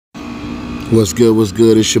What's good, what's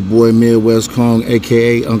good? It's your boy Midwest Kong,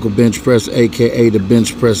 aka Uncle Bench Press, aka the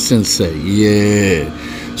Bench Press Sensei.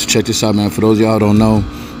 Yeah. So check this out, man. For those of y'all who don't know,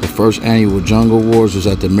 the first annual Jungle Wars was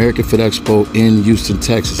at the American Fit Expo in Houston,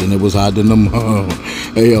 Texas, and it was hot in the mud.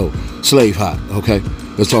 Hey yo, slave hot. Okay,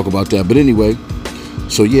 let's talk about that. But anyway,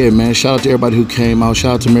 so yeah, man, shout out to everybody who came out.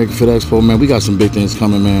 Shout out to American Fit Expo, man. We got some big things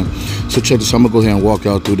coming, man. So check this out. I'm gonna go ahead and walk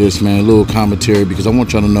y'all through this, man. A little commentary because I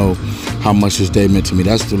want y'all to know how much this day meant to me.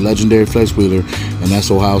 That's the legendary Flex Wheeler, and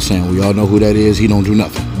that's Ohio Sam. We all know who that is. He don't do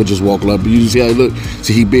nothing but just walk up. You see how he look?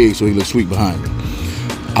 See, he big, so he looks sweet behind me.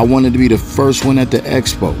 I wanted to be the first one at the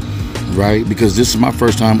expo, right? Because this is my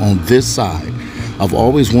first time on this side. I've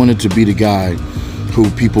always wanted to be the guy who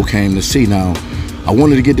people came to see. Now, I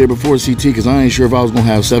wanted to get there before CT because I ain't sure if I was gonna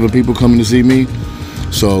have 7 people coming to see me.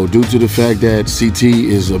 So due to the fact that CT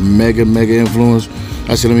is a mega influence,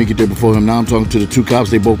 I said, let me get there before him. Now I'm talking to the 2 cops.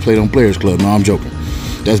 They both played on Players Club. No, I'm joking.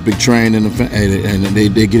 That's Big Train and they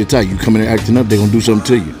get it tight. You come in there acting up, they're going to do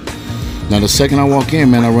something to you. Now, the second I walk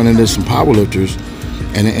in, man, I run into some power lifters.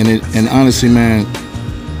 And honestly, man,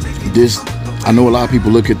 I know a lot of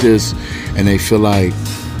people look at this and they feel like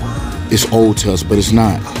it's old to us, but it's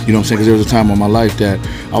not. You know what I'm saying? Because there was a time in my life that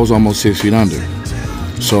I was almost 6 feet under.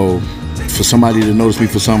 So for somebody to notice me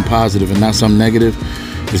for something positive and not something negative,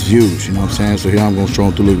 it's huge, you know what I'm saying? So here I'm going to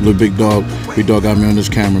stroll through. Look, big dog got me on this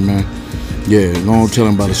camera, man. Yeah, go on, tell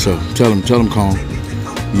him about himself. Tell him, Kong.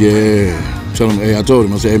 Yeah, tell him, hey, I told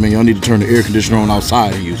him, I said, hey, man, y'all need to turn the air conditioner on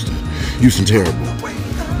outside in Houston. Houston terrible.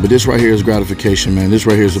 But this right here is gratification, man. This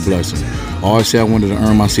right here is a blessing. I always say I wanted to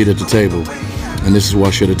earn my seat at the table, and this is what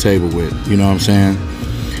I share the table with, you know what I'm saying?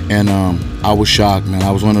 And I was shocked, man.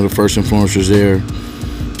 I was one of the first influencers there,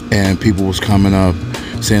 and people was coming up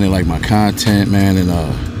saying they like my content, man, and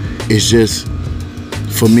it's just,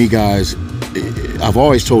 for me, guys, I've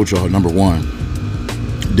always told y'all, number one,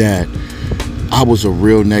 that I was a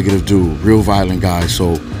real negative dude, real violent guy,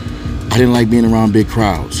 so I didn't like being around big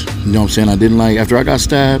crowds, you know what I'm saying? I didn't like, after I got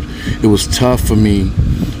stabbed, it was tough for me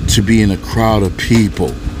to be in a crowd of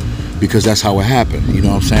people, because that's how it happened, you know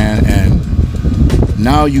what I'm saying? And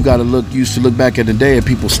now you used to look back at the day at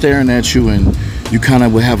people staring at you, and you kind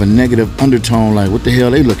of would have a negative undertone, like, what the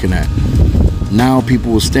hell they looking at? Now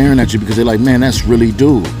people were staring at you because they're like, man, that's really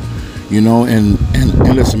dude. You know, and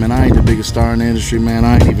listen, man, I ain't the biggest star in the industry, man.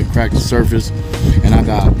 I ain't even cracked the surface. And I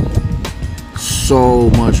got so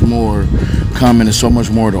much more coming and so much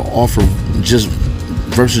more to offer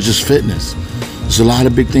versus just fitness. There's a lot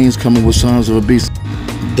of big things coming with Sons of a Beast.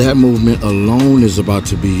 That movement alone is about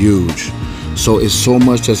to be huge. So it's so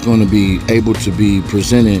much that's going to be able to be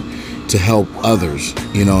presented to help others,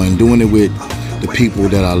 you know, and doing it with the people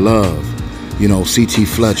that I love, you know, CT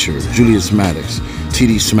Fletcher, Julius Maddox,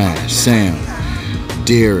 TD Smash, Sam,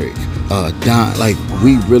 Derek, Don. Like,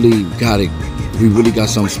 we really got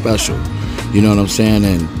something special, you know what I'm saying?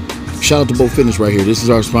 And shout out to Bolt Fitness right here. This is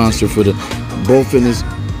our sponsor for the Bolt Fitness.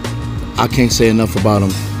 I can't say enough about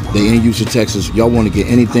them. They in Houston, Texas. Y'all want to get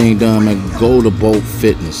anything done, man, go to Bolt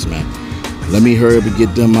Fitness, man. Let me hurry up and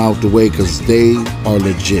get them out the way because they are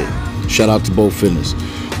legit. Shout out to Bolt Fitness.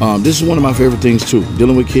 This is one of my favorite things too,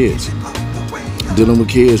 dealing with kids. Dealing with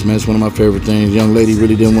kids, man, it's one of my favorite things. Young lady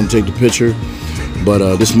really didn't want to take the picture,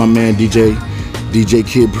 but this is my man, DJ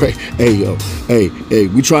Kid Bray. Hey, yo, hey,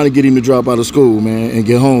 we trying to get him to drop out of school, man, and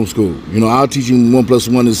get homeschooled. You know, I'll teach him 1 +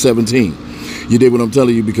 1 is 17. You did what I'm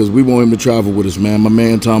telling you, because we want him to travel with us, man. My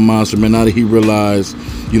man, Tom Monster, man, now that he realized,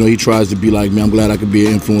 you know, he tries to be like me, I'm glad I could be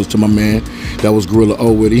an influence to my man. That was Gorilla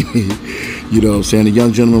O with him. You know what I'm saying? The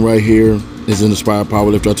young gentleman right here is an inspired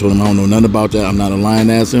powerlifter. I told him I don't know nothing about that. I'm not a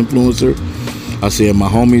lion-ass influencer. I said, my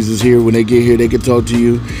homies is here. When they get here, they can talk to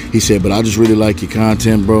you. He said, but I just really like your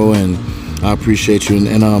content, bro, and I appreciate you.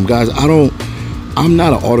 And guys, I'm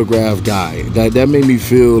not an autograph guy. That made me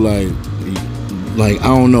feel like I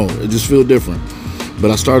don't know. It just feel different. But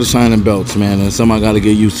I started signing belts, man, and something I got to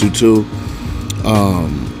get used to too.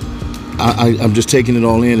 I'm just taking it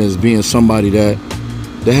all in as being somebody that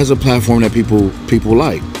has a platform that people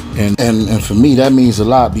like, and for me that means a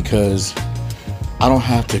lot, because I don't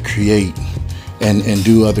have to create and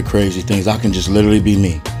do other crazy things. I can just literally be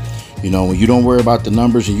me. You know, when you don't worry about the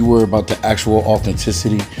numbers and you worry about the actual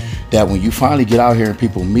authenticity, that when you finally get out here and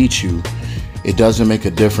people meet you, it doesn't make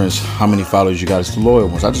a difference how many followers you got. It's the loyal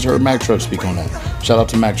ones. I just heard Mac Truck speak on that. Shout out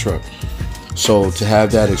to Mac Truck. So to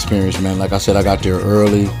have that experience, man, like I said, I got there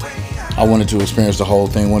early. I wanted to experience the whole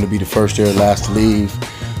thing, wanted to be the first there, last to leave.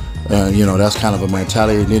 You know, that's kind of a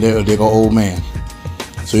mentality. They go old man.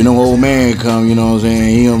 So you know, old man come, you know what I'm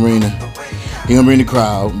saying? He don't bring the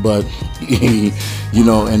crowd, but you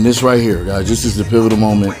know, and this right here, guys, this is the pivotal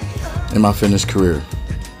moment in my fitness career.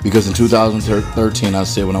 Because in 2013, I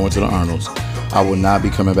said when I went to the Arnolds, I would not be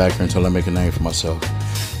coming back here until I make a name for myself.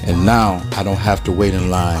 And now I don't have to wait in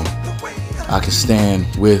line. I can stand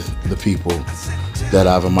with the people that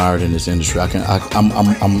I've admired in this industry. I'm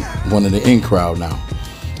one of the in crowd now.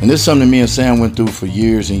 And this is something me and Sam went through for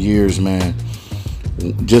years and years, man.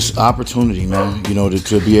 Just opportunity, man, you know,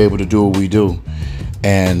 to be able to do what we do.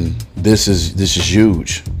 And this is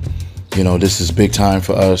huge. You know, this is big time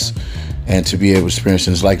for us. And to be able to experience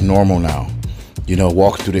it, it's like normal now. You know,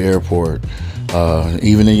 walking through the airport,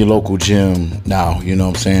 even in your local gym now, you know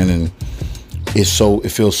what I'm saying? And it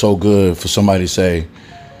feels so good for somebody to say,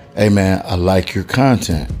 hey man, I like your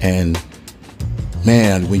content. And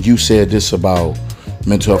man, when you said this about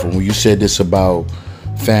mental health, when you said this about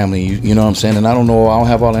family, you know what I'm saying? And I don't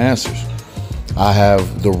have all the answers. I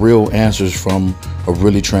have the real answers from a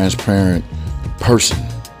really transparent person.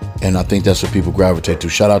 And I think that's what people gravitate to.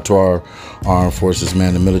 Shout out to our armed forces,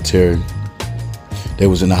 man, the military. They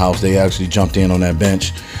was in the house. They actually jumped in on that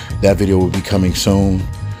bench. That video will be coming soon.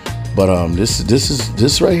 But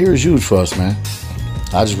this right here is huge for us, man.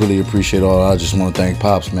 I just really appreciate all. I just want to thank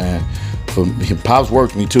Pops, man. Pops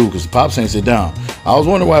worked me too, because Pops ain't sit down. I was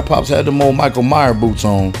wondering why Pops had them old Michael Myers boots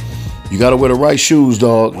on. You gotta wear the right shoes,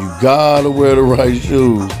 dog. You gotta wear the right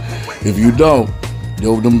shoes. If you don't,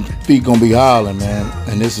 them feet gonna be hollering, man.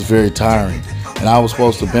 And this is very tiring. And I was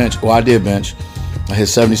supposed to bench. Well, I did bench. I hit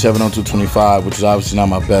 77 on 225, which is obviously not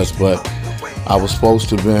my best, but I was supposed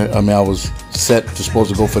to bench. I was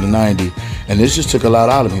supposed to go for the 90, and this just took a lot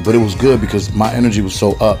out of me. But it was good because my energy was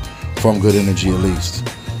so up from good energy, at least,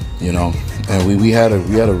 you know. And we had a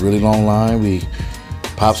really long line.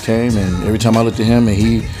 Pops came, and every time I looked at him and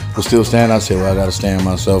he was still standing, I said, well, I got to stand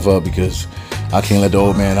myself up because I can't let the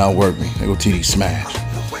old man outwork me. They go TD smash.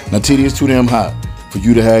 Now TD is too damn hot for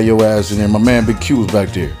you to have your ass in there. My man Big Q was back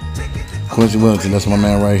there. Quincy Wellington, that's my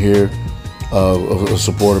man right here. A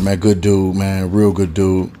supporter, man. Good dude, man. Real good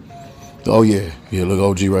dude. Oh yeah, look,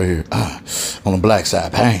 OG right here. On the black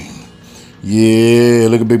side, bang. Yeah,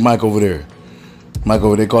 look at Big Mike over there. Mike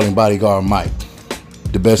over there, call him Bodyguard Mike.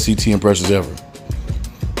 The best CT impressions ever.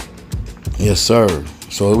 Yes, sir.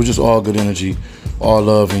 So it was just all good energy, all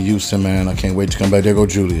love in Houston, man. I can't wait to come back. There go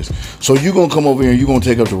Julius. So you gonna come over here and you gonna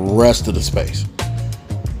take up the rest of the space.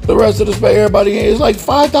 The rest of the space, everybody is like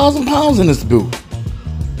 5,000 pounds in this booth.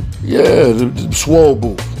 Yeah, the swole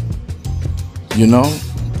booth. You know?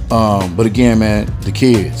 But again, man, the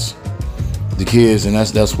kids, and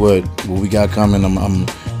that's what we got coming. I'm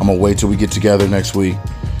gonna wait till we get together next week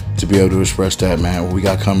to be able to express that, man. What we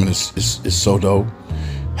got coming is so dope.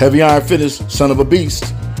 Heavy Iron Fitness, son of a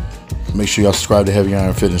beast. Make sure y'all subscribe to Heavy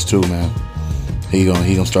Iron Fitness too, man. He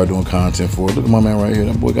gonna start doing content for it. Look at my man right here.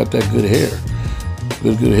 That boy got that good hair.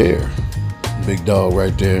 Good hair. Big dog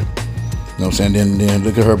right there. You know what I'm saying? Then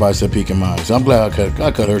look at her bicep peak in mine. So I'm glad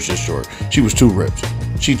I cut her shit short. She was too ripped.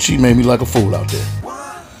 She made me like a fool out there.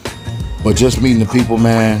 But just meeting the people,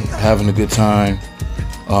 man, having a good time.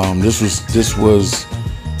 This was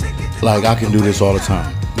like I can do this all the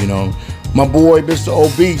time, you know. My boy, Mr.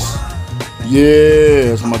 Obese. Yeah,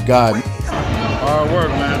 that's my guy. Hard work,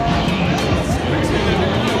 man.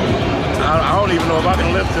 I don't even know if I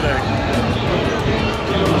can lift today.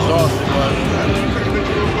 I'm exhausted, but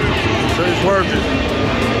it's worth it.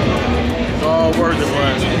 It's all worth it,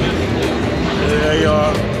 man. There you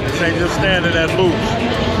are. This ain't just standing at loops.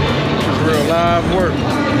 It's real live work.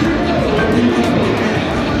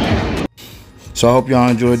 So I hope y'all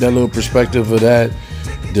enjoyed that little perspective of that.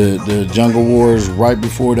 The Jungle Wars right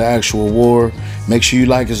before the actual war. Make sure you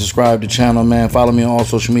like and subscribe to the channel, man. Follow me on all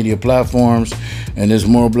social media platforms. And there's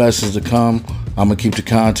more blessings to come. I'm going to keep the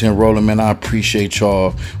content rolling, man. I appreciate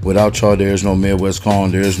y'all. Without y'all, there's no Midwest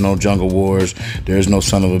Calling. There's no Jungle Wars. There's no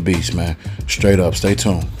Son of a Beast, man. Straight up. Stay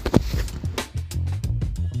tuned.